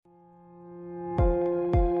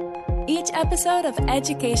Each episode of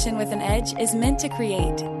Education with an Edge is meant to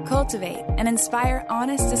create, cultivate, and inspire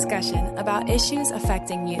honest discussion about issues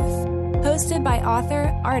affecting youth. Hosted by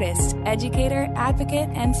author, artist, educator, advocate,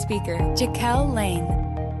 and speaker, Jaquel Lane.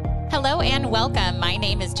 Hello and welcome. My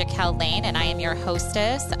name is Jaquel Lane, and I am your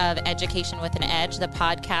hostess of Education with an Edge, the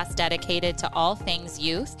podcast dedicated to all things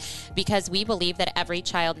youth, because we believe that every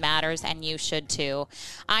child matters and you should too.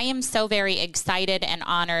 I am so very excited and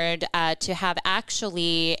honored to have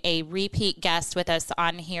actually a repeat guest with us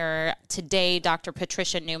on here today, Dr.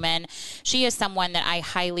 Patricia Newman. She is someone that I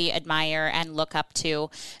highly admire and look up to.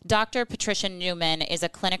 Dr. Patricia Newman is a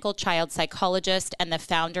clinical child psychologist and the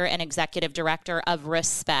founder and executive director of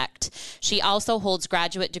Respect. She also holds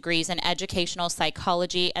graduate degrees in educational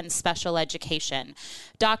psychology and special education.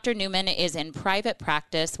 Dr. Newman is in private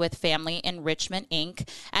practice with Family Enrichment, Inc.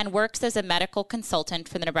 and works as a medical consultant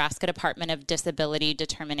for the Nebraska Department of Disability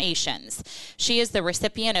Determinations. She is the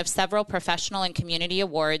recipient of several professional and community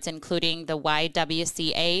awards, including the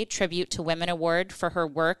YWCA Tribute to Women Award for her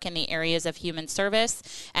work in the areas of human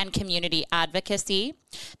service and community advocacy,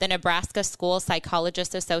 the Nebraska School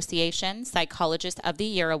Psychologist Association Psychologist of the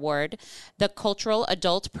Year Award, the Cultural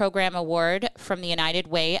Adult Program Award from the United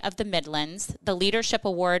Way of the Midlands, the Leadership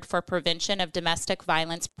Award for Prevention of Domestic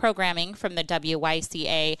Violence Programming from the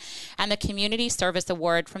WYCA, and the Community Service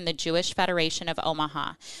Award from the Jewish Federation of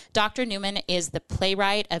Omaha. Dr. Newman is the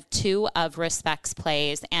playwright of two of Respect's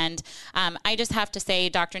plays, and I just have to say,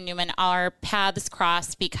 Dr. Newman, our paths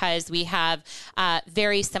crossed because we have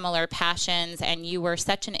very similar passions, and you were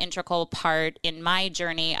such an integral part in my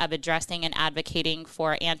journey of addressing and advocating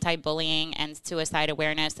for anti-bullying and suicide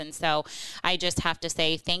awareness. And so I just have to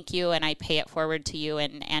say thank you, and I pay it forward to you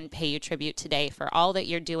and pay you tribute today for all that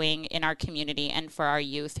you're doing in our community and for our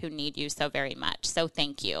youth who need you so very much. So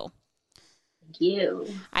thank you. Thank you.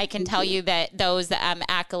 I can tell you that those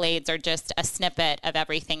accolades are just a snippet of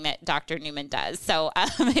everything that Dr. Newman does. So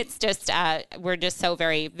it's just, we're just so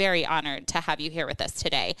very, very honored to have you here with us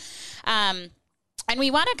today. And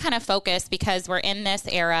we want to kind of focus, because we're in this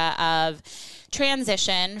era of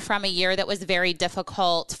transition from a year that was very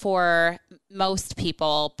difficult for most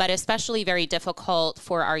people, but especially very difficult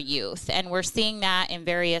for our youth. And we're seeing that in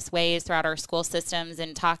various ways throughout our school systems,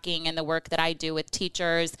 and talking and the work that I do with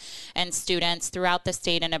teachers and students throughout the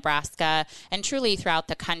state of Nebraska and truly throughout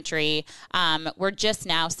the country. We're just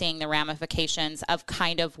now seeing the ramifications of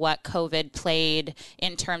kind of what COVID played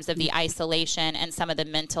in terms of the isolation and some of the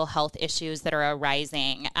mental health issues that are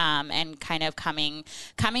arising and kind of coming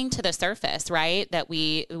to the surface, right? That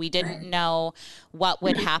we didn't know what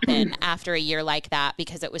would happen after a year like that,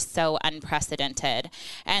 because it was so unprecedented.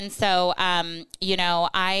 And so, I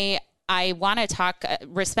want to talk,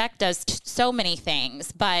 Respect does so many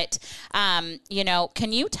things, but,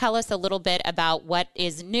 can you tell us a little bit about what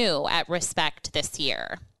is new at Respect this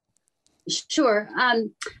year? Sure.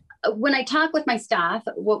 When I talk with my staff,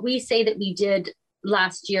 what we say that we did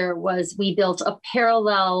last year was we built a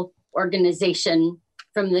parallel organization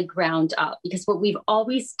from the ground up, because what we've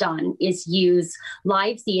always done is use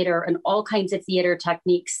live theater and all kinds of theater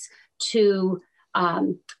techniques to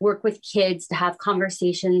work with kids, to have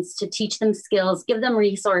conversations, to teach them skills, give them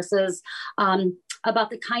resources about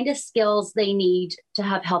the kind of skills they need to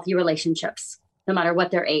have healthy relationships, no matter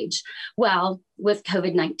what their age. Well, with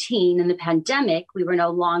COVID-19 and the pandemic, we were no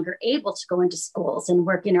longer able to go into schools and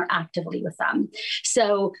work interactively with them.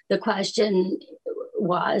 So the question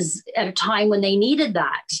was, at a time when they needed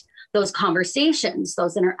those conversations,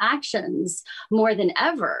 those interactions more than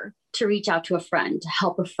ever, to reach out to a friend, to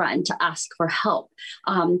help a friend, to ask for help,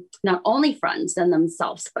 not only friends and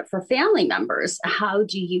themselves, but for family members. How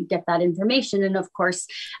do you get that information? And of course,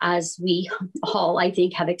 as we all, I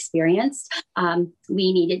think, have experienced,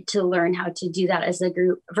 we needed to learn how to do that as a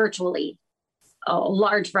group virtually. A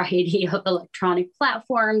large variety of electronic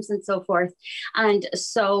platforms and so forth. And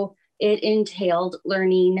so it entailed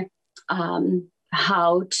learning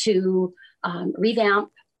how to revamp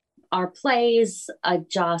our plays,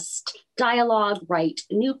 adjust dialogue, write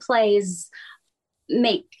new plays,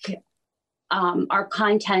 make our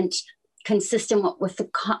content consistent with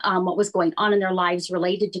what was going on in their lives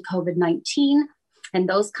related to COVID-19 and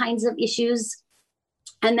those kinds of issues.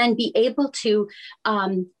 And then be able to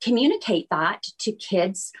communicate that to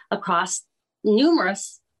kids across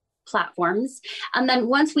numerous platforms. And then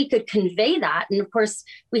once we could convey that, and of course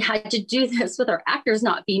we had to do this with our actors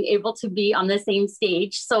not being able to be on the same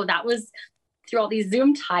stage. So that was through all these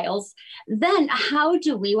Zoom tiles. Then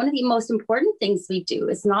one of the most important things we do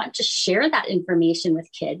is not just share that information with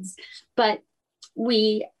kids, but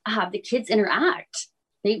we have the kids interact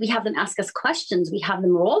We have them ask us questions. We have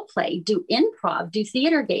them role play, do improv, do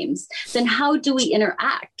theater games. Then how do we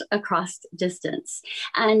interact across distance?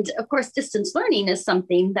 And of course, distance learning is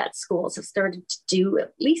something that schools have started to do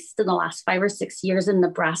at least in the last 5 or 6 years in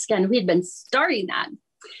Nebraska. And we had been starting that.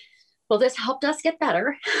 Well, this helped us get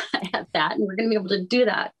better at that. And we're going to be able to do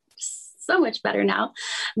that so much better now.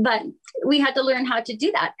 But we had to learn how to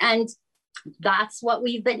do that. And that's what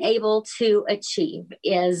we've been able to achieve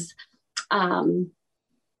is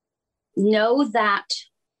know that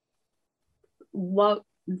what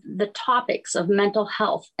the topics of mental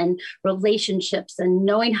health and relationships and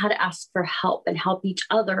knowing how to ask for help and help each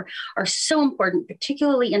other are so important,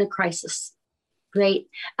 particularly in a crisis, right?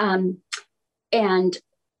 And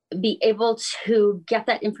be able to get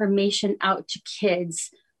that information out to kids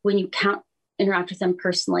when you can't interact with them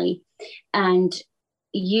personally, and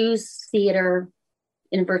use theater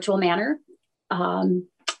in a virtual manner.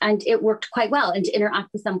 And it worked quite well, and to interact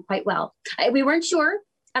with them quite well. We weren't sure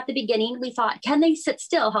at the beginning. We thought, can they sit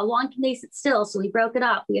still? How long can they sit still? So we broke it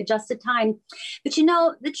up. We adjusted time. But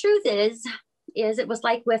the truth is it was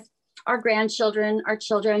like with our grandchildren, our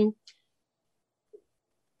children,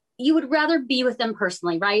 you would rather be with them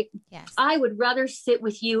personally, right? Yes. I would rather sit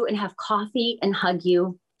with you and have coffee and hug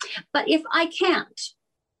you. But if I can't,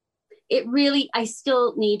 I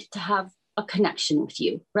still need to have a connection with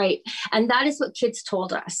you, right? And that is what kids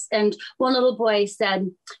told us. And one little boy said,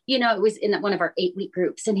 it was in one of our 8-week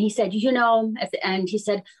groups. And he said, at the end, he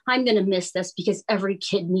said, I'm going to miss this because every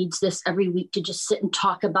kid needs this every week to just sit and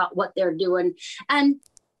talk about what they're doing. And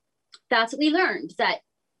that's what we learned, that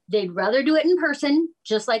they'd rather do it in person,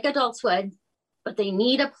 just like adults would, but they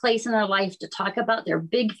need a place in their life to talk about their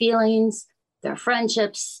big feelings, their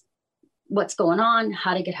friendships, what's going on,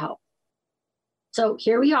 how to get help. So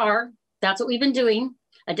here we are. That's what we've been doing,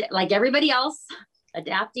 like everybody else,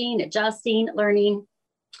 adapting, adjusting, learning.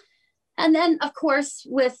 And then, of course,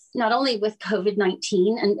 not only with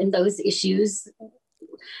COVID-19 and those issues,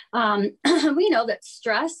 we know that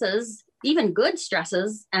stresses, even good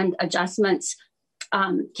stresses and adjustments,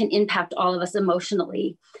 can impact all of us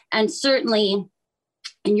emotionally. And certainly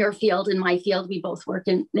in your field, in my field, we both work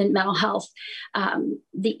in mental health.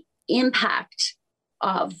 The impact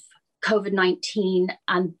of COVID-19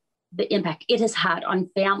 and the impact it has had on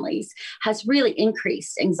families has really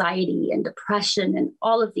increased anxiety and depression and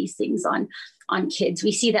all of these things on kids.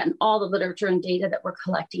 We see that in all the literature and data that we're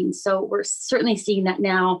collecting. So we're certainly seeing that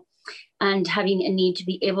now, and having a need to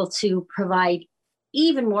be able to provide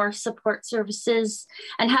even more support services.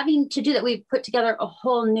 And having to do that, we've put together a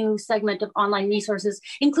whole new segment of online resources,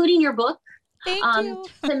 including your book.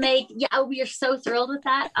 Thank you. We are so thrilled with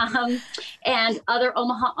that. And other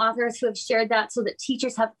Omaha authors who have shared that, so that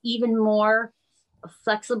teachers have even more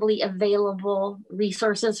flexibly available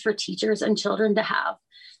resources for teachers and children to have,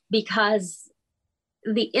 because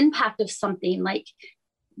the impact of something like,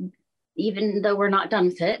 even though we're not done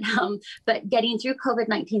with it, but getting through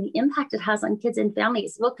COVID-19, the impact it has on kids and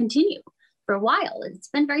families will continue for a while. It's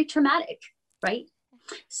been very traumatic, right?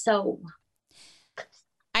 So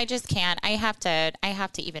I just can't. I have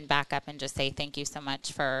to even back up and just say thank you so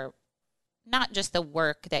much for not just the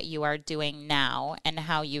work that you are doing now and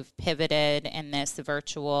how you've pivoted in this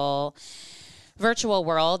virtual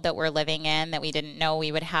world that we're living in, that we didn't know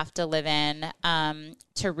we would have to live in,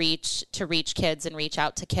 to reach kids and reach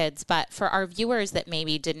out to kids. But for our viewers that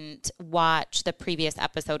maybe didn't watch the previous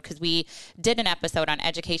episode, because we did an episode on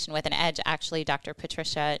Education with an Edge. Actually, Dr.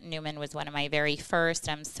 Patricia Newman was one of my very first.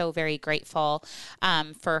 I'm so very grateful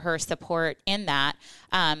for her support in that.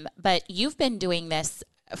 But you've been doing this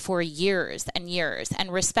for years and years. And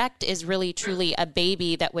Respect is really, truly a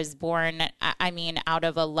baby that was born, out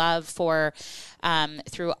of a love for,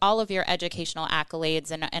 through all of your educational accolades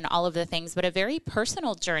and all of the things, but a very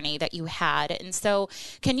personal journey that you had. And so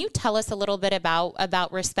can you tell us a little bit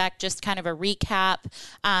about Respect, just kind of a recap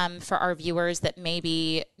for our viewers that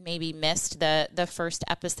maybe missed the first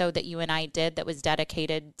episode that you and I did that was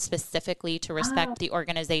dedicated specifically to Respect, the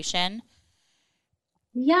organization?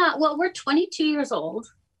 Yeah, well, we're 22 years old.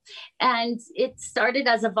 And it started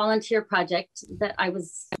as a volunteer project that I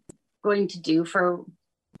was going to do for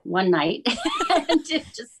one night, and it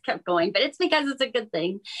just kept going. But it's because it's a good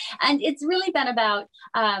thing. And it's really been about,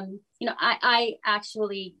 I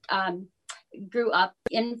actually grew up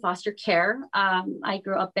in foster care. I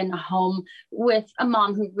grew up in a home with a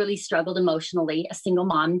mom who really struggled emotionally, a single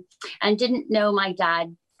mom, and didn't know my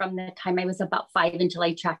dad from the time I was about 5 until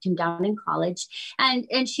I tracked him down in college.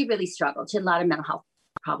 And she really struggled. She had a lot of mental health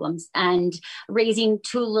problems, and raising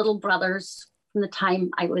 2 little brothers from the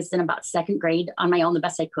time I was in about 2nd grade on my own, the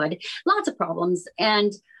best I could, lots of problems.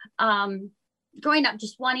 And growing up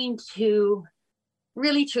just wanting to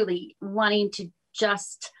really, truly wanting to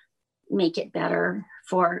just make it better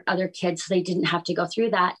for other kids so they didn't have to go through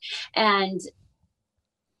that. And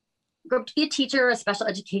grew up to be a teacher, a special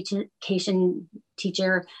education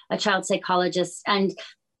teacher, a child psychologist, and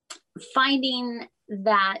finding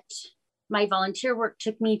that my volunteer work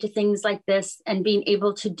took me to things like this and being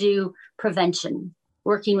able to do prevention,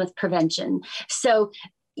 working with prevention. So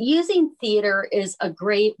using theater is a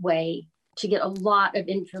great way to get a lot of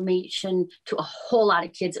information to a whole lot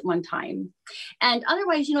of kids at one time. And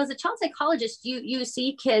otherwise, as a child psychologist, you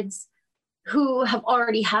see kids who have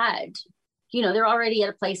already had, they're already at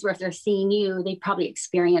a place where if they're seeing you, they probably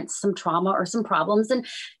experienced some trauma or some problems, and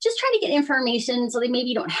just try to get information so they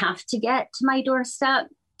maybe don't have to get to my doorstep.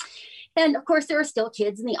 And of course, there are still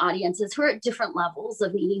kids in the audiences who are at different levels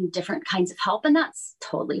of needing different kinds of help, and that's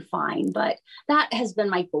totally fine. But that has been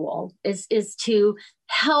my goal, is to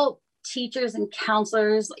help teachers and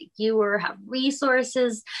counselors like you have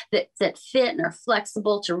resources that fit and are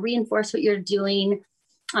flexible to reinforce what you're doing.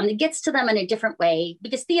 It gets to them in a different way,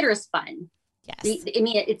 because theater is fun. Yes.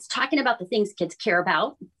 It's talking about the things kids care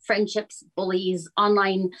about: friendships, bullies,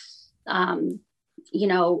 online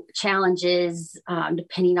challenges,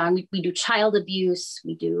 depending on, we do child abuse,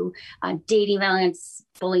 we do dating violence,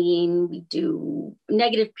 bullying, we do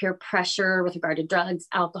negative peer pressure with regard to drugs,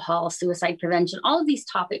 alcohol, suicide prevention, all of these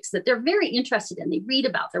topics that they're very interested in, they read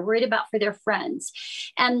about, they're worried about for their friends.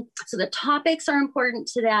 And so the topics are important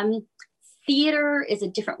to them. Theater is a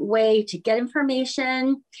different way to get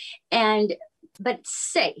information, but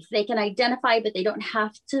safe. They can identify, but they don't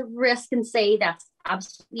have to risk and say, that's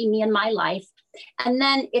absolutely me and my life. And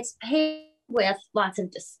then it's paired with lots of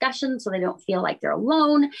discussion so they don't feel like they're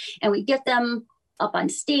alone. And we get them up on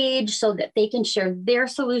stage so that they can share their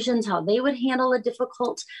solutions, how they would handle a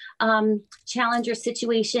difficult challenge or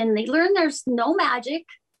situation. They learn there's no magic.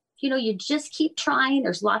 You just keep trying.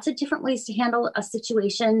 There's lots of different ways to handle a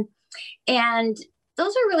situation. And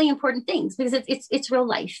those are really important things, because it's real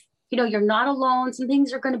life. You're not alone. Some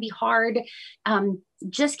things are going to be hard.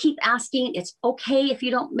 Just keep asking. It's okay if you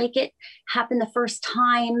don't make it happen the first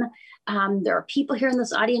time. There are people here in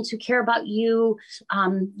this audience who care about you.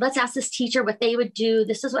 Let's ask this teacher what they would do.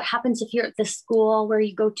 This is what happens if you're at this school where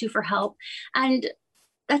you go to for help. And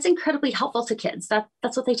that's incredibly helpful to kids.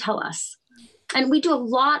 That's what they tell us. And we do a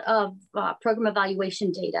lot of program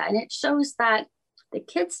evaluation data, and it shows that the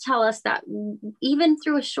kids tell us that even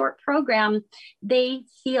through a short program, they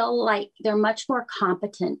feel like they're much more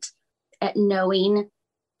competent at knowing,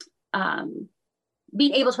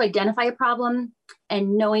 being able to identify a problem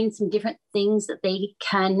and knowing some different things that they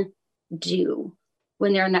can do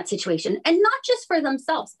when they're in that situation. And not just for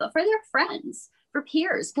themselves, but for their friends, for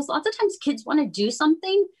peers. Because lots of times kids want to do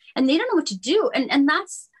something and they don't know what to do. And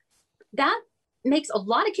that makes a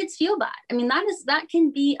lot of kids feel bad. That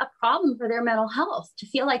can be a problem for their mental health, to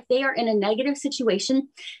feel like they are in a negative situation.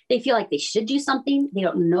 They feel like they should do something. They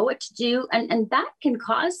don't know what to do. And that can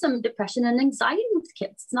cause some depression and anxiety with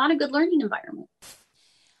kids. It's not a good learning environment.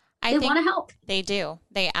 They want to help. They do.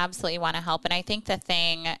 They absolutely want to help. And I think the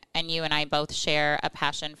thing, and you and I both share a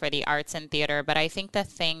passion for the arts and theater, but I think the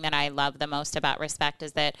thing that I love the most about Respect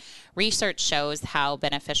is that research shows how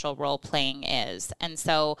beneficial role playing is. And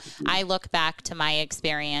so I look back to my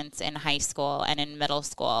experience in high school and in middle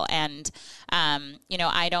school, and,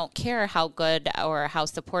 I don't care how good or how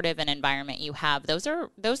supportive an environment you have.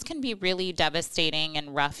 Those can be really devastating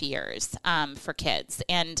and rough years for kids.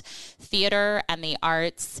 And theater and the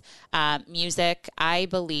arts, music, I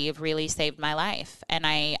believe, really saved my life. And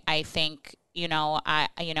I think,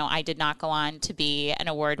 I did not go on to be an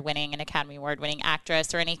Academy Award-winning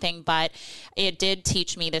actress or anything, but it did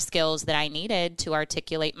teach me the skills that I needed to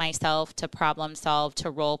articulate myself, to problem solve,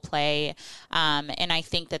 to role play. And I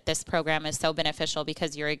think that this program is so beneficial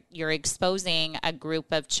because you're exposing a group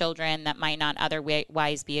of children that might not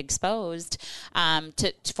otherwise be exposed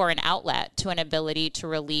for an outlet, to an ability to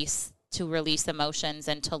release emotions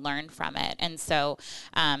and to learn from it. And so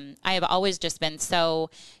I have always just been so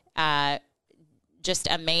just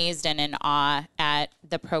amazed and in awe at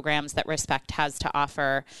the programs that Respect has to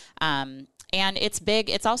offer. And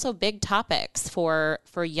it's also big topics for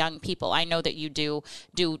young people. I know that you do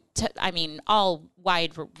all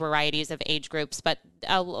wide varieties of age groups, but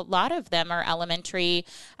a lot of them are elementary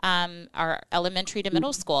to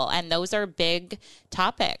middle school. And those are big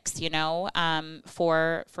topics,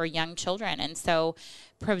 for young children. And so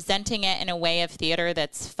presenting it in a way of theater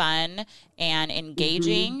that's fun and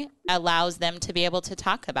engaging allows them to be able to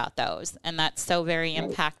talk about those. And that's so very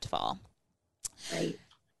impactful. Right.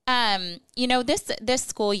 This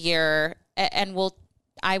school year, and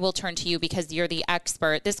I will turn to you because you're the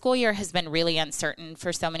expert. This school year has been really uncertain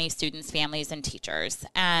for so many students, families, and teachers,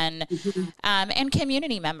 and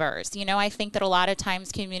community members. You know, I think that a lot of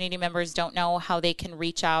times community members don't know how they can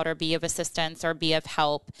reach out or be of assistance or be of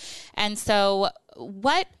help. And so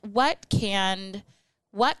what can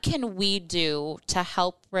we do to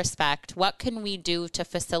help Respect? What can we do to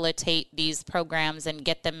facilitate these programs and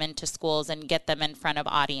get them into schools and get them in front of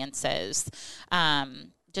audiences?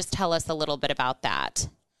 Just tell us a little bit about that.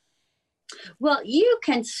 Well, you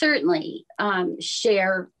can certainly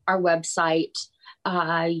share our website.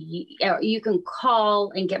 You can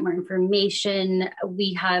call and get more information.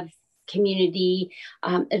 We have community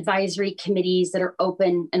advisory committees that are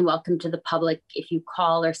open and welcome to the public. If you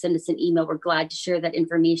call or send us an email, we're glad to share that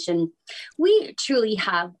information. We truly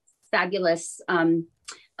have fabulous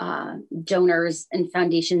donors and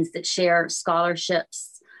foundations that share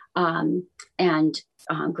scholarships and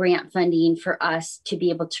grant funding for us to be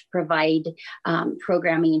able to provide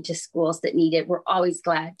programming to schools that need it. We're always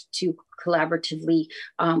glad to collaboratively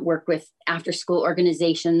work with after-school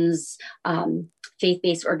organizations,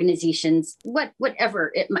 faith-based organizations,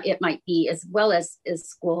 whatever it might be, as well as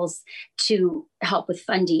schools, to help with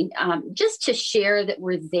funding. Just to share that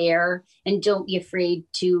we're there and don't be afraid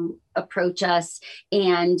to approach us,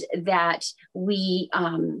 and that we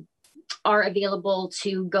are available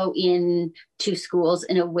to go in to schools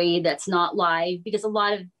in a way that's not live, because a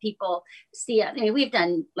lot of people see it. I mean, we've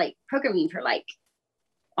done like programming for like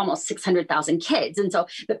almost 600,000 kids. And so,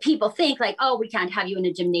 but people think like, oh, we can't have you in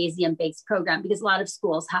a gymnasium based program, because a lot of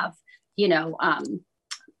schools have, that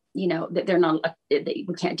they're not, we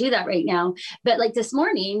can't do that right now. But like this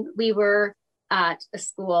morning, we were at a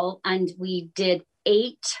school and we did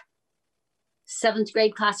 8 7th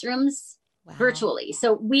grade classrooms. Wow. Virtually.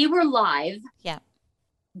 So we were live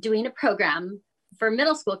doing a program for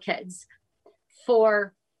middle school kids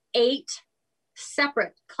for 8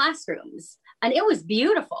 separate classrooms. And it was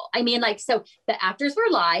beautiful. I mean, like, so the actors were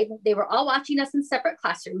live. They were all watching us in separate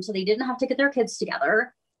classrooms, so they didn't have to get their kids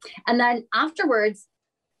together. And then afterwards,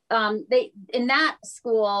 in that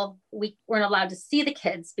school, we weren't allowed to see the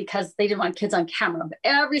kids because they didn't want kids on camera. But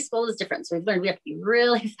every school is different. So we've learned we have to be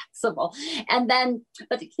really flexible. And then,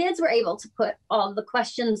 but the kids were able to put all the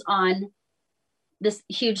questions on this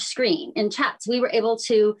huge screen in chats. We were able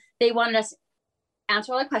to, they wanted us to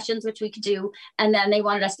answer all the questions, which we could do. And then they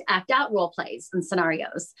wanted us to act out role plays and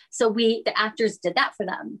scenarios. So the actors did that for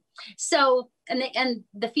them. So, and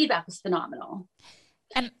the feedback was phenomenal.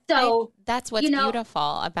 And so that's what's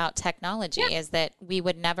beautiful about technology is that we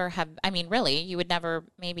would never have, I mean, really, you would never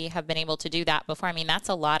maybe have been able to do that before. I mean, that's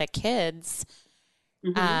a lot of kids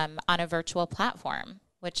on a virtual platform,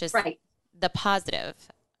 which is the positive.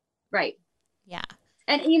 Right. Yeah.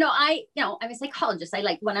 And, I'm a psychologist. I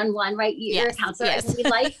like one-on-one, right? You're a counselor. Yes.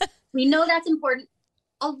 We know that's important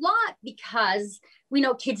a lot because we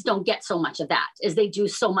know kids don't get so much of that as they do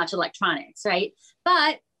so much electronics, right?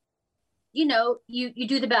 But you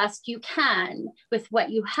do the best you can with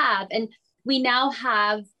what you have. And we now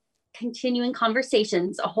have continuing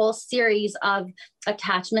conversations, a whole series of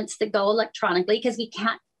attachments that go electronically, because we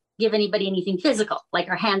can't give anybody anything physical, like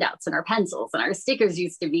our handouts and our pencils and our stickers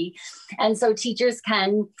used to be. And so teachers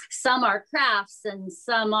some are crafts and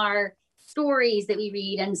some are stories that we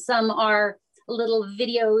read, and some are little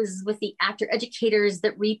videos with the actor educators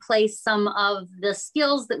that replay some of the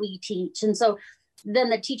skills that we teach. And so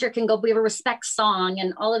then the teacher can go, we have a respect song,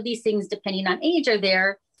 and all of these things, depending on age, are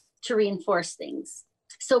there to reinforce things.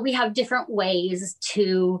 So we have different ways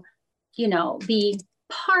to, be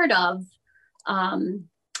part of,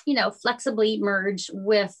 flexibly merge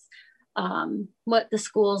with what the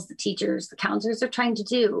schools, the teachers, the counselors are trying to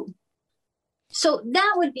do. So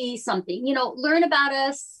that would be something, learn about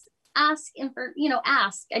us, ask.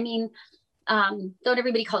 I mean, don't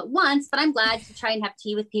everybody call it once, but I'm glad to try and have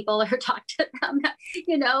tea with people or talk to them,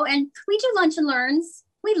 and we do lunch and learns.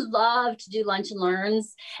 We love to do lunch and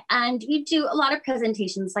learns, and we do a lot of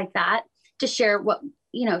presentations like that to share what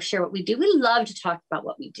we do. We love to talk about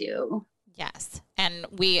what we do. Yes. And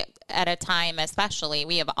we, at a time, especially,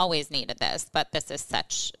 we have always needed this, but this is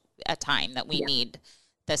such a time that we need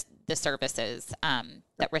the services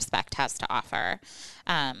that Respect has to offer.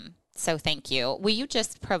 So thank you. Will you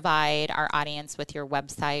just provide our audience with your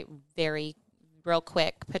website real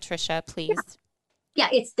quick, Patricia, please? Yeah,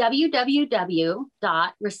 it's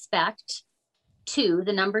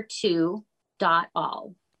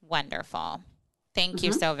www.respect2.all. Wonderful. Thank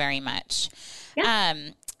you so very much. Yeah.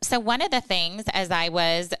 So one of the things, as I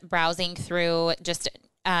was browsing through just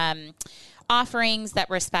offerings that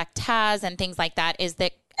Respect has and things like that, is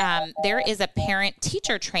that there is a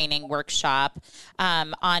parent-teacher training workshop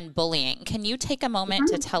on bullying. Can you take a moment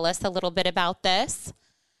to tell us a little bit about this?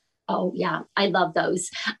 Oh, yeah. I love those.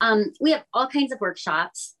 We have all kinds of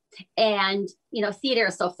workshops. And, theater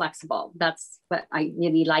is so flexible. That's what I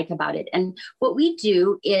really like about it. And what we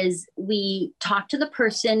do is we talk to the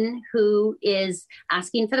person who is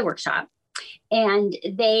asking for the workshop, and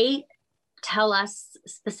they tell us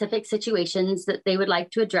specific situations that they would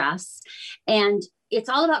like to address. And it's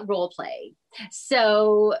all about role play.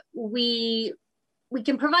 So we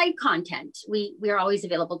can provide content. We are always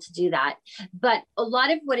available to do that. But a lot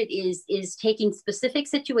of what it is taking specific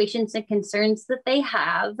situations and concerns that they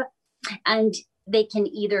have, and they can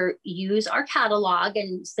either use our catalog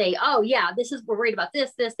and say, oh yeah, we're worried about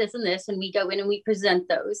this, and this. And we go in and we present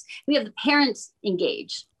those. We have the parents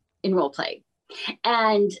engage in role play,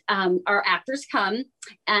 and our actors come,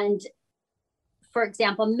 and for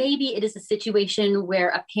example, maybe it is a situation where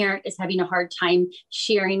a parent is having a hard time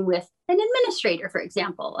sharing with an administrator, for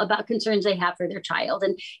example, about concerns they have for their child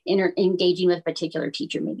and engaging with a particular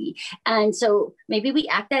teacher maybe. And so maybe we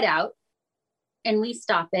act that out and we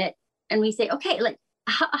stop it and we say, okay, like,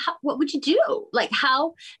 what would you do? Like,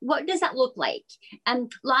 what does that look like?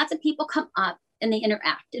 And lots of people come up and they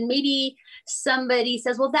interact. And maybe somebody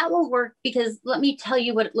says, well, that won't work because let me tell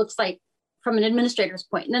you what it looks like from an administrator's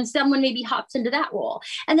point. And then someone maybe hops into that role.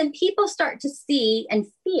 And then people start to see and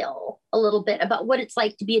feel a little bit about what it's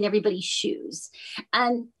like to be in everybody's shoes.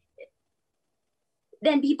 And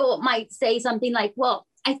then people might say something like, well,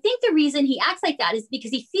 I think the reason he acts like that is because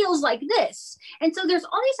he feels like this. And so there's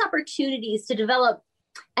all these opportunities to develop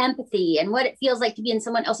empathy and what it feels like to be in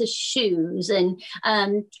someone else's shoes, and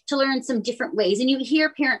to learn some different ways. And you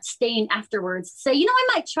hear parents staying afterwards say, I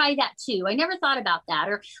might try that too. I never thought about that.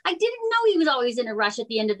 Or I didn't know he was always in a rush at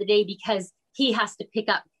the end of the day because he has to pick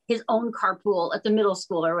up his own carpool at the middle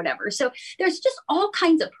school or whatever. So there's just all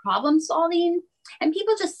kinds of problem solving, and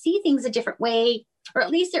people just see things a different way, or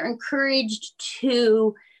at least they're encouraged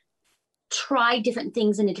to try different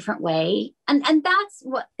things in a different way. And that's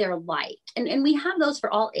what they're like. And we have those for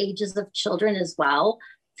all ages of children as well.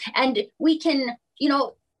 And we can,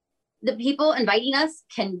 the people inviting us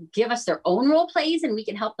can give us their own role plays and we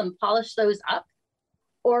can help them polish those up,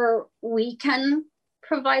 or we can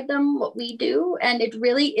provide them what we do. And it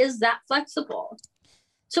really is that flexible.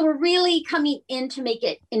 So we're really coming in to make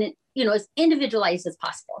it as individualized as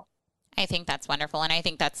possible. I think that's wonderful. And I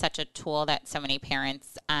think that's such a tool that so many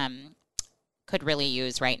parents could really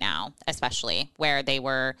use right now, especially where they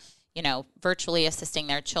were, virtually assisting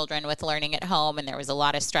their children with learning at home. And there was a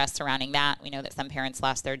lot of stress surrounding that. We know that some parents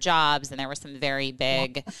lost their jobs and there were some very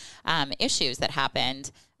big issues that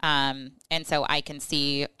happened. And so I can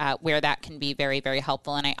see where that can be very, very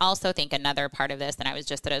helpful. And I also think another part of this, and I was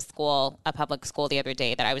just at a public school the other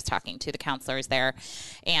day that I was talking to the counselors there,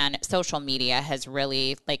 and social media has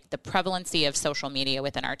really, the prevalency of social media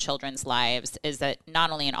within our children's lives is at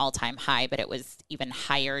not only an all-time high, but it was even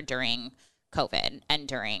higher during COVID and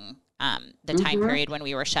during the time period when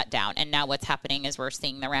we were shut down. And now what's happening is we're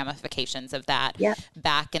seeing the ramifications of that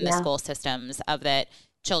back in the school systems, of that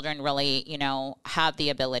children really, have the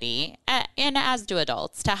ability, and as do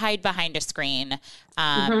adults, to hide behind a screen.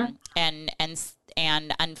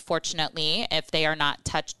 And unfortunately, if they are not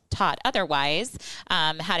taught otherwise,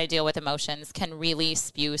 how to deal with emotions, can really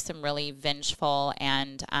spew some really vengeful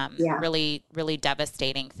and really, really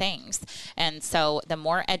devastating things. And so the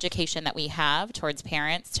more education that we have towards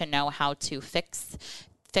parents to know how to fix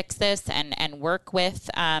this and work with,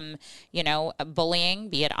 bullying,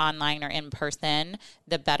 be it online or in person,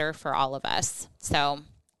 the better for all of us. So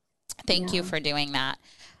thank you for doing that.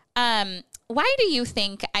 Why do you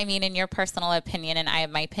think, in your personal opinion, and I have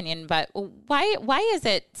my opinion, but why is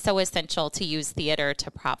it so essential to use theater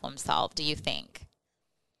to problem solve, do you think?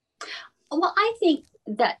 Well, I think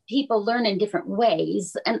that people learn in different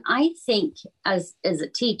ways. And I think as a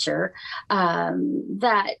teacher,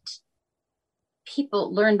 that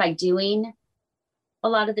people learn by doing a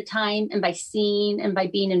lot of the time, and by seeing and by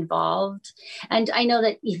being involved. And I know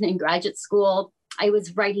that even in graduate school, I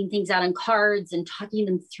was writing things out on cards and talking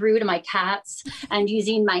them through to my cats and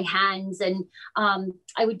using my hands. And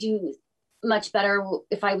I would do much better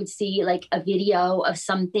if I would see a video of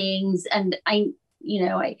some things. And I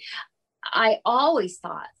always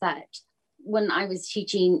thought that when I was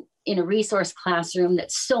teaching in a resource classroom,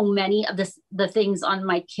 that so many of the things on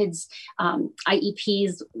my kids'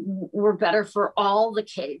 IEPs were better for all the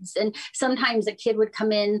kids. And sometimes a kid would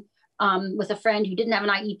come in with a friend who didn't have an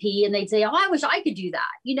IEP, and they'd say, oh, I wish I could do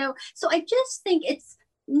that, So I just think it's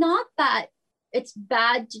not that it's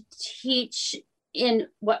bad to teach in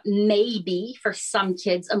what may be for some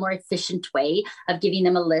kids a more efficient way of giving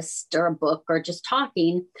them a list or a book or just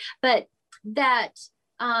talking, but that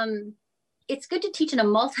it's good to teach in a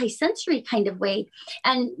multi-sensory kind of way.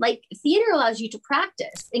 And like theater allows you to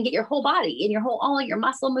practice and get your whole body and all your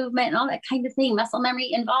muscle movement and all that kind of thing, muscle memory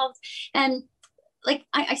involved. And like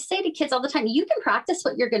I say to kids all the time, you can practice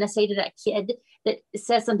what you're going to say to that kid that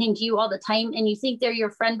says something to you all the time and you think they're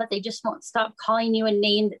your friend, but they just won't stop calling you a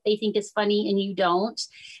name that they think is funny and you don't.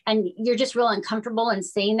 And you're just real uncomfortable in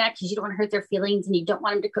saying that because you don't want to hurt their feelings and you don't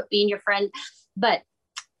want them to quit being your friend. But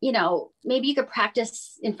maybe you could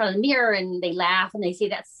practice in front of the mirror and they laugh and they say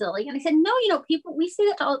that's silly. And I said, no, we say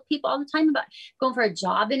that to people all the time about going for a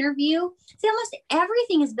job interview. See, almost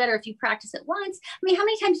everything is better if you practice it once. I mean, how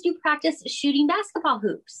many times do you practice shooting basketball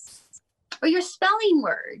hoops or your spelling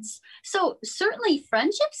words? So certainly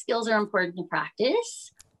friendship skills are important to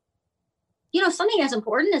practice. Something as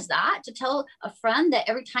important as that, to tell a friend that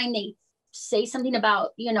every time they say something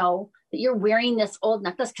about, that you're wearing this old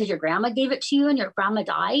necklace because your grandma gave it to you and your grandma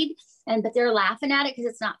died, but they're laughing at it because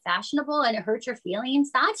it's not fashionable and it hurts your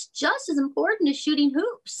feelings. That's just as important as shooting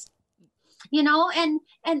hoops, and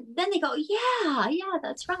then they go, yeah,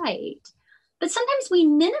 that's right. But sometimes we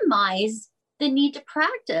minimize the need to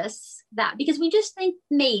practice that because we just think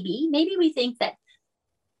maybe we think that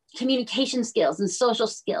communication skills and social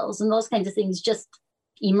skills and those kinds of things just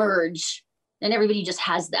emerge and everybody just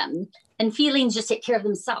has them and feelings just take care of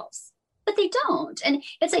themselves, but they don't. And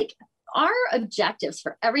it's like our objectives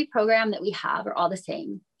for every program that we have are all the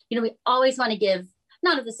same. We always want to give,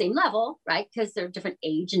 not at the same level, right? Because they're different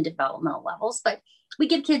age and developmental levels, but we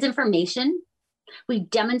give kids information, we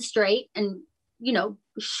demonstrate and,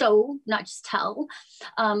 show, not just tell.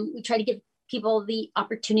 We try to give people the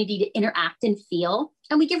opportunity to interact and feel,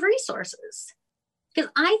 and we give resources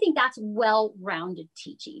because I think that's well-rounded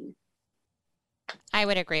teaching. I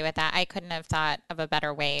would agree with that. I couldn't have thought of a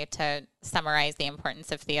better way to summarize the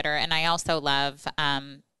importance of theater. And I also love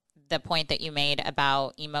the point that you made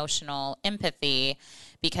about emotional empathy,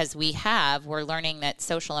 because we're learning that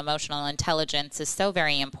social emotional intelligence is so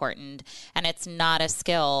very important, and it's not a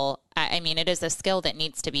skill. I mean, it is a skill that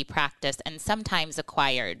needs to be practiced and sometimes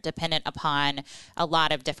acquired, dependent upon a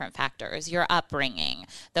lot of different factors, your upbringing,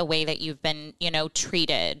 the way that you've been,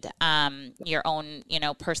 treated, your own,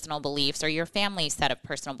 personal beliefs or your family's set of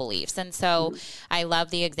personal beliefs. And so I love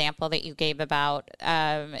the example that you gave about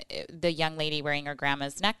the young lady wearing her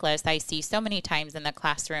grandma's necklace. I see so many times in the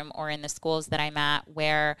classroom or in the schools that I'm at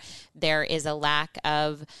where there is a lack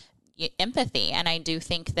of empathy. And I do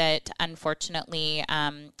think that, unfortunately,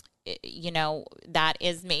 that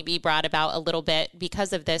is maybe brought about a little bit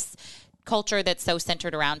because of this culture that's so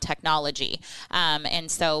centered around technology.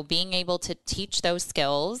 And so being able to teach those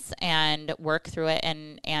skills and work through it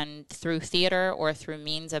and through theater or through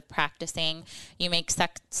means of practicing, you make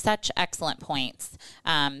such excellent points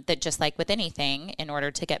that just like with anything, in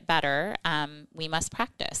order to get better, we must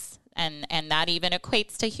practice. And that even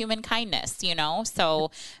equates to human kindness,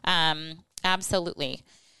 so absolutely.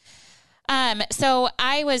 So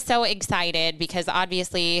I was so excited because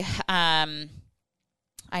obviously,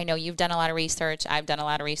 I know you've done a lot of research. I've done a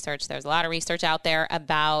lot of research. There's a lot of research out there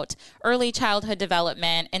about early childhood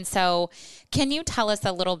development. And so can you tell us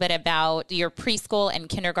a little bit about your preschool and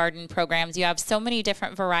kindergarten programs? You have so many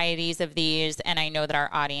different varieties of these, and I know that our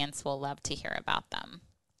audience will love to hear about them.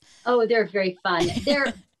 Oh, they're very fun.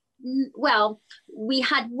 Well, we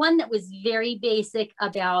had one that was very basic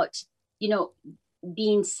about,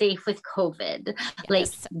 being safe with COVID, yes. Like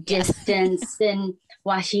distance and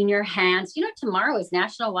washing your hands. Tomorrow is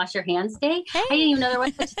National Wash Your Hands Day. Hey. I didn't even know there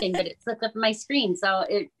was such a thing, but it slipped up on my screen. So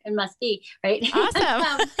it must be, right?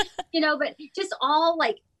 Awesome. But just all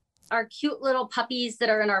like our cute little puppies that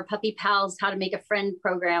are in our Puppy Pals, How to Make a Friend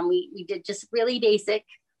program. We did just really basic,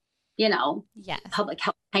 yes. public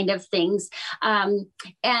health kind of things.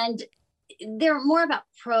 And they're more about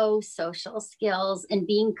pro-social skills and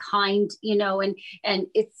being kind, and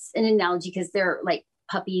it's an analogy because they're like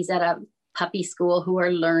puppies at a puppy school who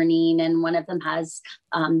are learning, and one of them has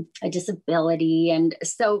a disability. And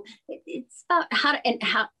so it's about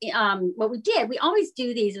what we did. We always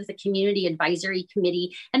do these with a community advisory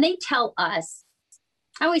committee, and they tell us,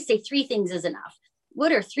 I always say 3 things is enough.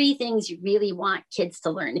 What are 3 things you really want kids to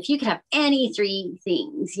learn? If you could have any 3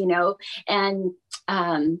 things, and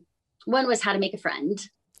one was how to make a friend.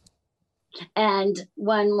 And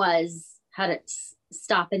one was how to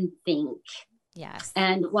stop and think. Yes.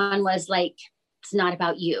 And one was like, it's not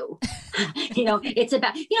about you. It's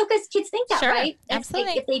about, because kids think that, sure, right?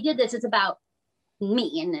 Absolutely. If they did this, it's about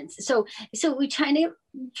me. And so we trying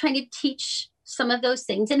to teach some of those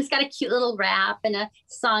things. And it's got a cute little rap and a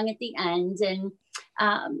song at the end. And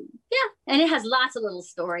and it has lots of little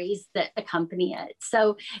stories that accompany it.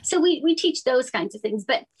 So we teach those kinds of things.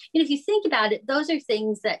 But if you think about it, those are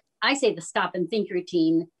things that I say the stop and think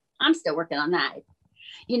routine. I'm still working on that.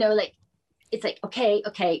 Like it's like, okay,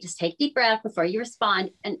 just take a deep breath before you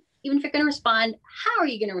respond. And even if you're going to respond, how are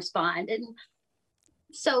you going to respond? And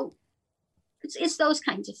so it's those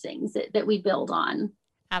kinds of things that we build on.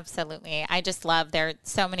 Absolutely. I just love, there are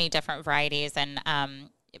so many different varieties, and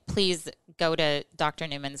please go to Dr.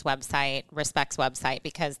 Newman's website, Respect's website,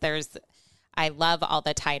 because I love all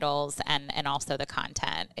the titles and also the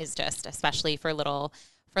content is just, especially for little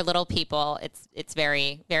people, it's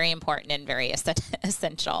very, very important and very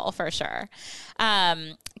essential for sure.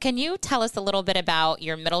 Can you tell us a little bit about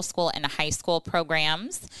your middle school and high school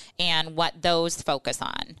programs and what those focus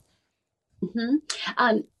on?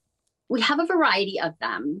 Mm-hmm. We have a variety of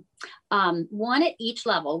them, one at each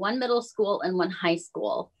level, one middle school and one high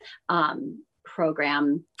school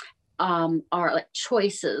program are like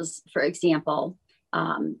choices, for example,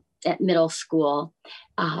 at middle school,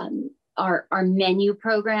 are menu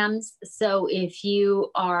programs. So if you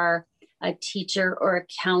are a teacher or a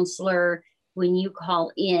counselor, when you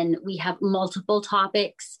call in, we have multiple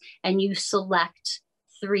topics and you select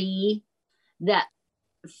 3 that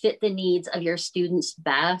fit the needs of your students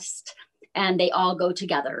best, and they all go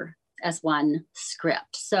together as one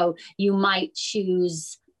script. So you might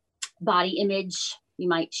choose body image, you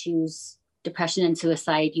might choose depression and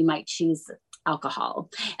suicide, you might choose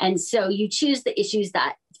alcohol. And so you choose the issues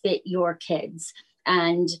that fit your kids,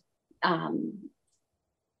 and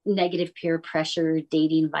negative peer pressure,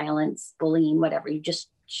 dating, violence, bullying, whatever, you just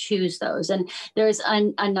choose those. And there's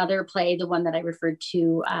another play, the one that I referred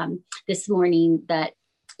to this morning, that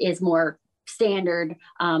is more standard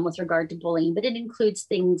with regard to bullying, but it includes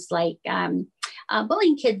things like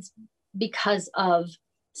bullying kids because of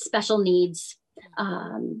special needs,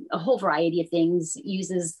 a whole variety of things,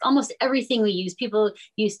 uses almost everything we use. People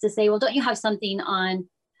used to say, well, don't you have something on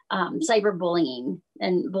cyberbullying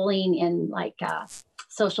and bullying in like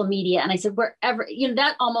social media? And I said, wherever,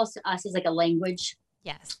 that almost to us is like a language.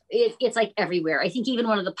 Yes. It's like everywhere. I think even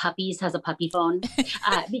one of the puppies has a puppy phone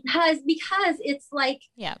because it's like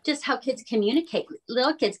just how kids communicate.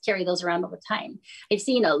 Little kids carry those around all the time. I've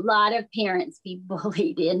seen a lot of parents be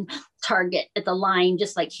bullied in Target at the line,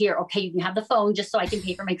 just like, here, okay, you can have the phone just so I can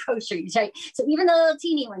pay for my groceries, right? So even the little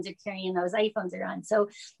teeny ones are carrying those iPhones around. So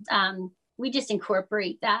we just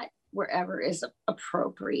incorporate that wherever is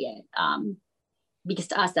appropriate. Because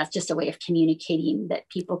to us, that's just a way of communicating that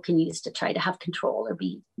people can use to try to have control or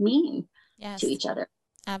be mean to each other.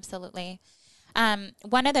 Absolutely.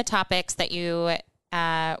 One of the topics that you,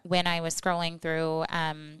 when I was scrolling through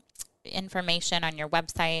information on your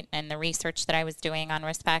website and the research that I was doing on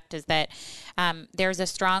Respect, is that there's a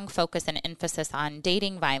strong focus and emphasis on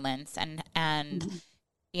dating violence. And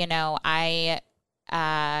I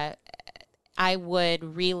would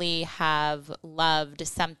really have loved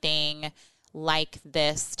something like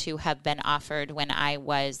this to have been offered when I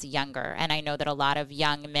was younger. And I know that a lot of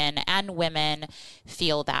young men and women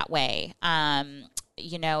feel that way.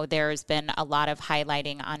 There's been a lot of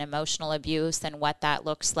highlighting on emotional abuse and what that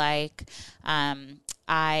looks like.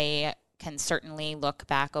 I can certainly look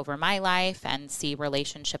back over my life and see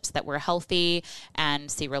relationships that were healthy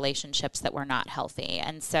and see relationships that were not healthy.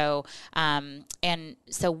 And so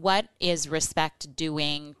what is Respect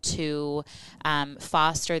doing to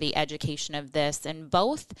foster the education of this in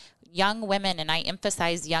both young women, and I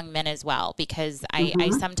emphasize young men as well, because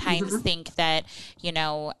I sometimes think that,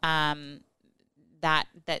 that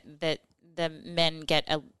the men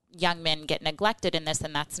get young men get neglected in this,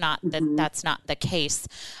 and that's not the case.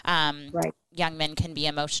 Right. Young men can be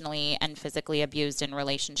emotionally and physically abused in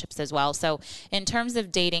relationships as well. So in terms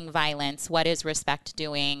of dating violence, what is Respect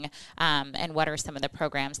doing, and what are some of the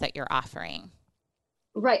programs that you're offering?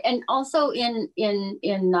 Right. And also in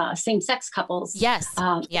same-sex couples. Yes.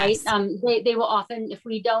 Yes. Right. They will often, if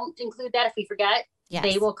we don't include that, if we forget,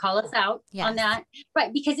 they will call us out on that.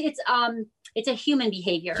 Right. Because it's a human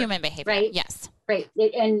behavior. Right. Yes. Right.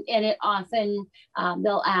 And it often,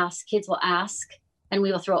 kids will ask, and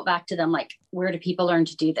we will throw it back to them, like, where do people learn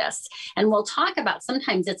to do this? And we'll talk about,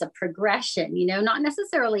 sometimes it's a progression, not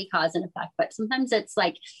necessarily cause and effect, but sometimes it's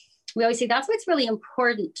like, we always say that's what's really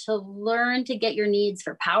important, to learn to get your needs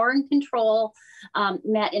for power and control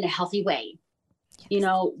met in a healthy way.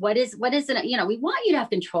 Yes. What is it? We want you to have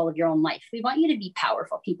control of your own life. We want you to be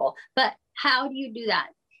powerful people, but how do you do that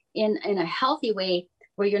in a healthy way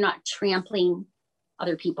where you're not trampling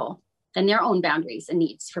other people and their own boundaries and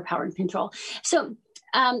needs for power and control? So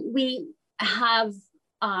we have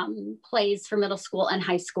plays for middle school and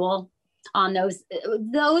high school on those.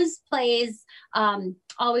 Those plays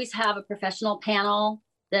always have a professional panel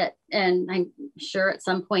and I'm sure at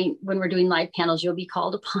some point when we're doing live panels, you'll be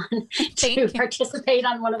called upon to participate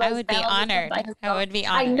on one of those. I would be honored. I would be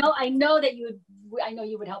honored. I know that you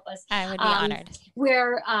would help us. I would be honored.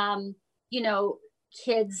 Where,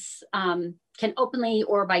 kids can openly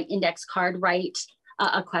or by index card write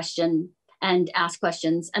a question and ask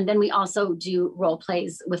questions. And then we also do role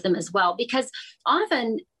plays with them as well, because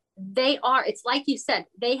often it's like you said,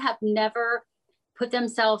 they have never put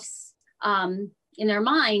themselves in their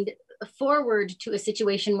mind forward to a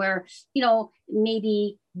situation where,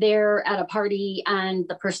 maybe they're at a party and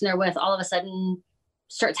the person they're with all of a sudden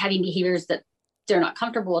starts having behaviors that they're not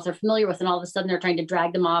comfortable with or familiar with. And all of a sudden they're trying to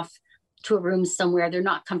drag them off to a room somewhere. They're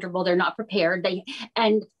not comfortable. They're not prepared.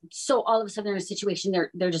 And so all of a sudden they're in a situation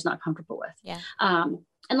they're just not comfortable with. Yeah. And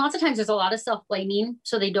lots of times there's a lot of self-blaming,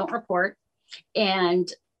 so they don't report.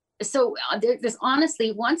 And so there's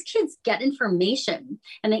honestly, once kids get information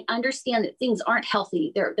and they understand that things aren't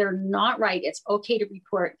healthy, they're not right, it's okay to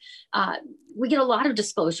report. We get a lot of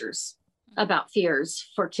disclosures about fears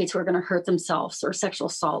for kids who are going to hurt themselves or sexual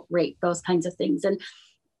assault, rape, those kinds of things. And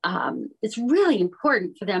it's really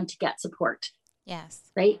important for them to get support. Yes.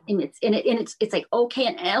 Right. And it's like, okay.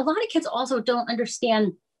 And a lot of kids also don't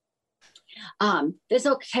understand it's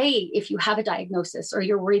okay if you have a diagnosis or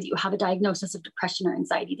you're worried that you have a diagnosis of depression or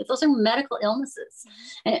anxiety, that those are medical illnesses.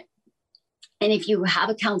 Mm-hmm. And if you have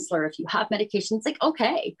a counselor, if you have medication, it's like,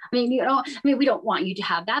 okay. We don't want you to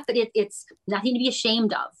have that, but it's nothing to be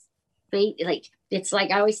ashamed of. Right? Like, it's like,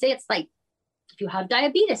 I always say, it's like, if you have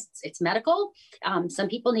diabetes, it's medical. Some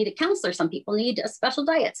people need a counselor. Some people need a special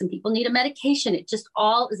diet. Some people need a medication. It just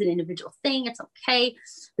all is an individual thing. It's okay.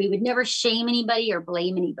 We would never shame anybody or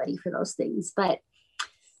blame anybody for those things. But,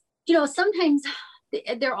 sometimes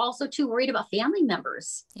they're also too worried about family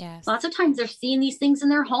members. Yes. Lots of times they're seeing these things in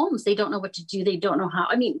their homes. They don't know what to do. They don't know how.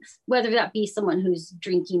 Whether that be someone who's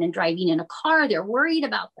drinking and driving in a car, they're worried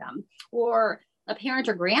about them, or a parent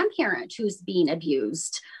or grandparent who's being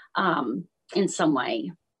abused in some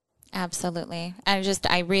way. Absolutely.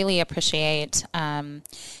 I really appreciate, and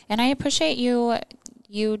I appreciate you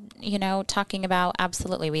talking about,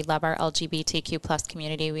 absolutely. We love our LGBTQ plus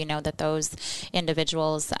community. We know that those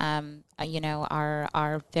individuals,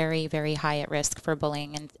 are very, very high at risk for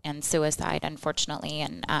bullying and suicide, unfortunately.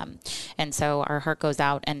 And so our heart goes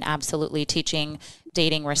out, and absolutely teaching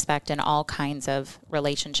dating, respect, and all kinds of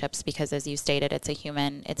relationships, because as you stated, it's a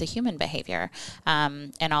human behavior.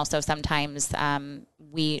 And also sometimes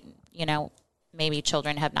maybe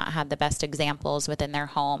children have not had the best examples within their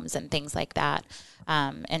homes and things like that.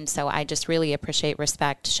 And so I just really appreciate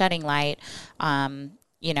Respect shedding light, on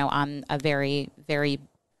a very, very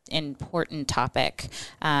important topic,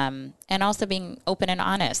 and also being open and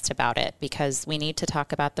honest about it, because we need to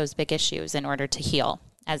talk about those big issues in order to heal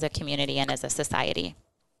as a community and as a society.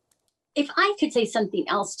 If I could say something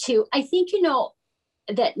else too, I think,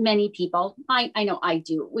 that many people, I know I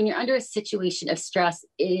do, when you're under a situation of stress,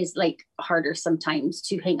 it is like harder sometimes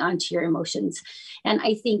to hang on to your emotions. And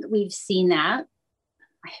I think we've seen that.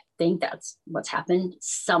 I think that's what's happened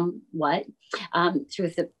somewhat through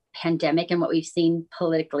the pandemic and what we've seen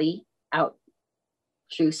politically out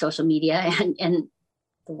through social media and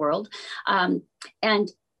the world.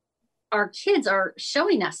 And our kids are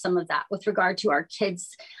showing us some of that with regard to our kids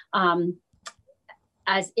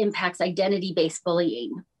as impacts identity-based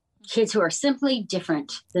bullying. Kids who are simply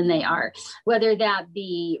different than they are, whether that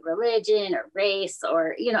be religion or race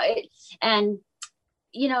or,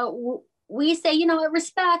 we say,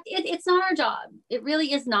 respect, it's not our job. It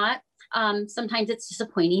really is not. Sometimes it's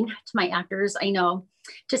disappointing to my actors, I know,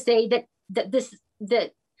 to say that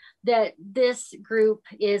this group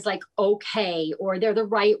is like, okay, or they're the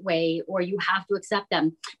right way, or you have to accept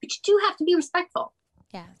them, but you do have to be respectful.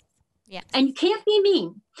 Yeah. Yeah. And you can't be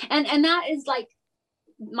mean. And that is like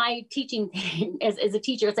my teaching thing as a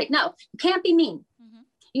teacher. It's like, no, you can't be mean.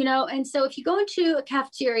 Mm-hmm. And so if you go into a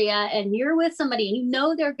cafeteria and you're with somebody and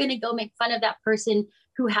they're going to go make fun of that person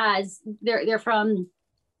who they're from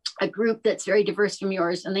a group that's very diverse from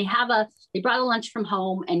yours, and they brought a lunch from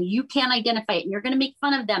home and you can't identify it and you're going to make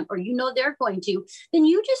fun of them, or they're going to, then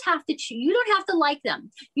you just have to choose. You don't have to like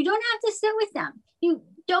them. You don't have to sit with them. You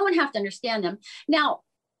don't have to understand them. Now,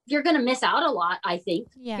 you're going to miss out a lot, I think.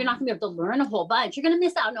 Yeah. You're not going to be able to learn a whole bunch. You're going to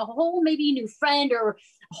miss out on a whole, maybe new friend or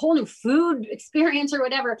a whole new food experience or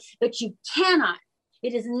whatever, but you cannot.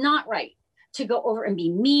 It is not right to go over and be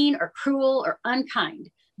mean or cruel or unkind.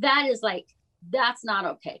 That's not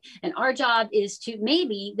okay. And our job is to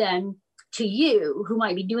maybe then to you who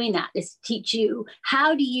might be doing that is to teach you,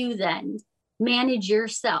 how do you then manage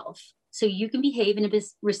yourself so you can behave in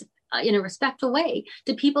a respectful way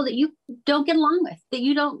to people that you don't get along with, that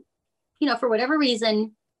you don't, for whatever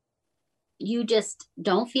reason, you just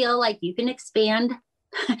don't feel like you can expand,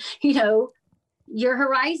 your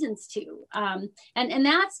horizons to. And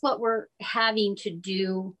that's what we're having to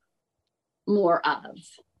do more of.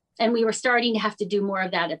 And we were starting to have to do more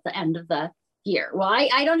of that at the end of the year. Well,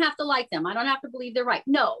 I don't have to like them. I don't have to believe they're right.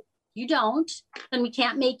 No, you don't. Then we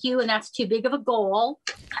can't make you, and that's too big of a goal.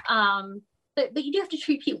 But you do have to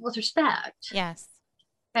treat people with respect. Yes.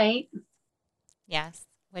 Right? Yes.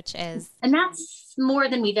 And that's more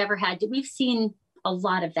than we've ever had. We've seen a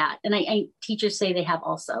lot of that. And I teachers say they have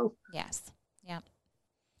also. Yes. Yeah.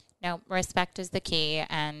 No, respect is the key.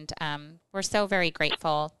 And we're so very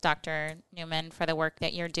grateful, Dr. Newman, for the work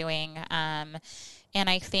that you're doing. And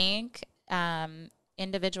I think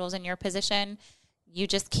individuals in your position, you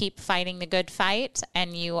just keep fighting the good fight,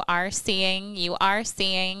 and you are seeing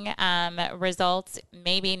results,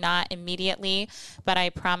 maybe not immediately, but I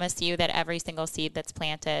promise you that every single seed that's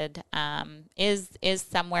planted is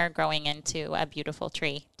somewhere growing into a beautiful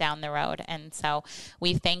tree down the road. And so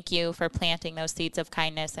we thank you for planting those seeds of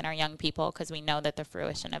kindness in our young people, because we know that the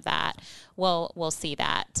fruition of that, we'll see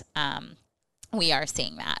that. We are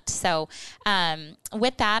seeing that. So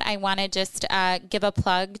with that, I want to just give a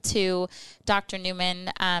plug to Dr. Newman.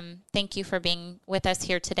 Thank you for being with us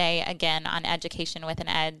here today again on Education with an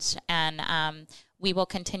Edge. And we will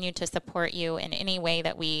continue to support you in any way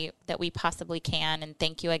that we possibly can. And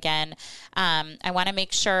thank you again. I want to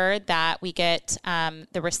make sure that we get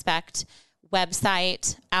the Respect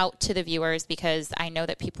website out to the viewers, because I know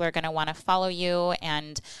that people are going to want to follow you,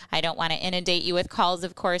 and I don't want to inundate you with calls,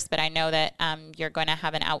 of course, but I know that you're going to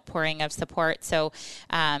have an outpouring of support. So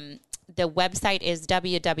the website is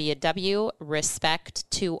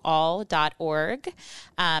www.respecttoall.org,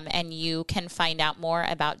 and you can find out more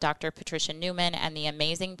about Dr. Patricia Newman and the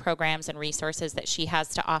amazing programs and resources that she has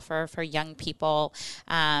to offer for young people.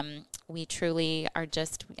 We truly are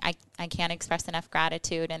just, I can't express enough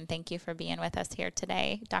gratitude, and thank you for being with us here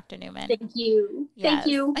today, Dr. Newman. Thank you. Yes. Thank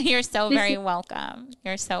you. You're so very welcome.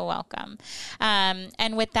 You're so welcome.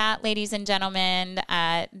 And with that, ladies and gentlemen,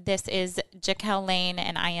 this is Jaquel Lane,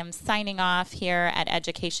 and I am signing off here at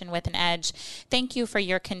Education with an Edge. Thank you for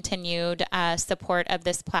your continued support of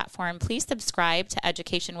this platform. Please subscribe to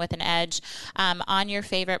Education with an Edge on your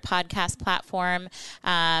favorite podcast platform,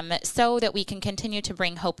 so that we can continue to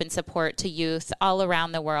bring hope and support to youth all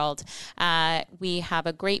around the world. We have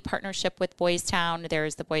a great partnership with Boys Town.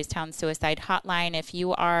 There's the Boys Town Suicide Hotline. If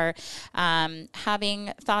you are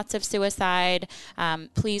having thoughts of suicide,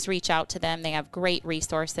 please reach out to them. They have great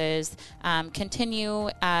resources. Continue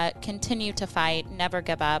to fight. Never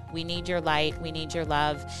give up. We need your light. We need your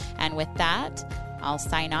love. And with that, I'll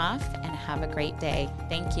sign off, and have a great day.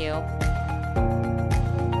 Thank you.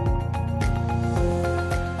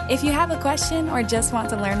 If you have a question or just want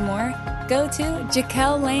to learn more, go to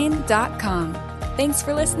JaquelLane.com. Thanks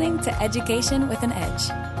for listening to Education with an Edge.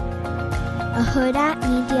 A Huda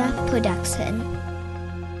Media Production.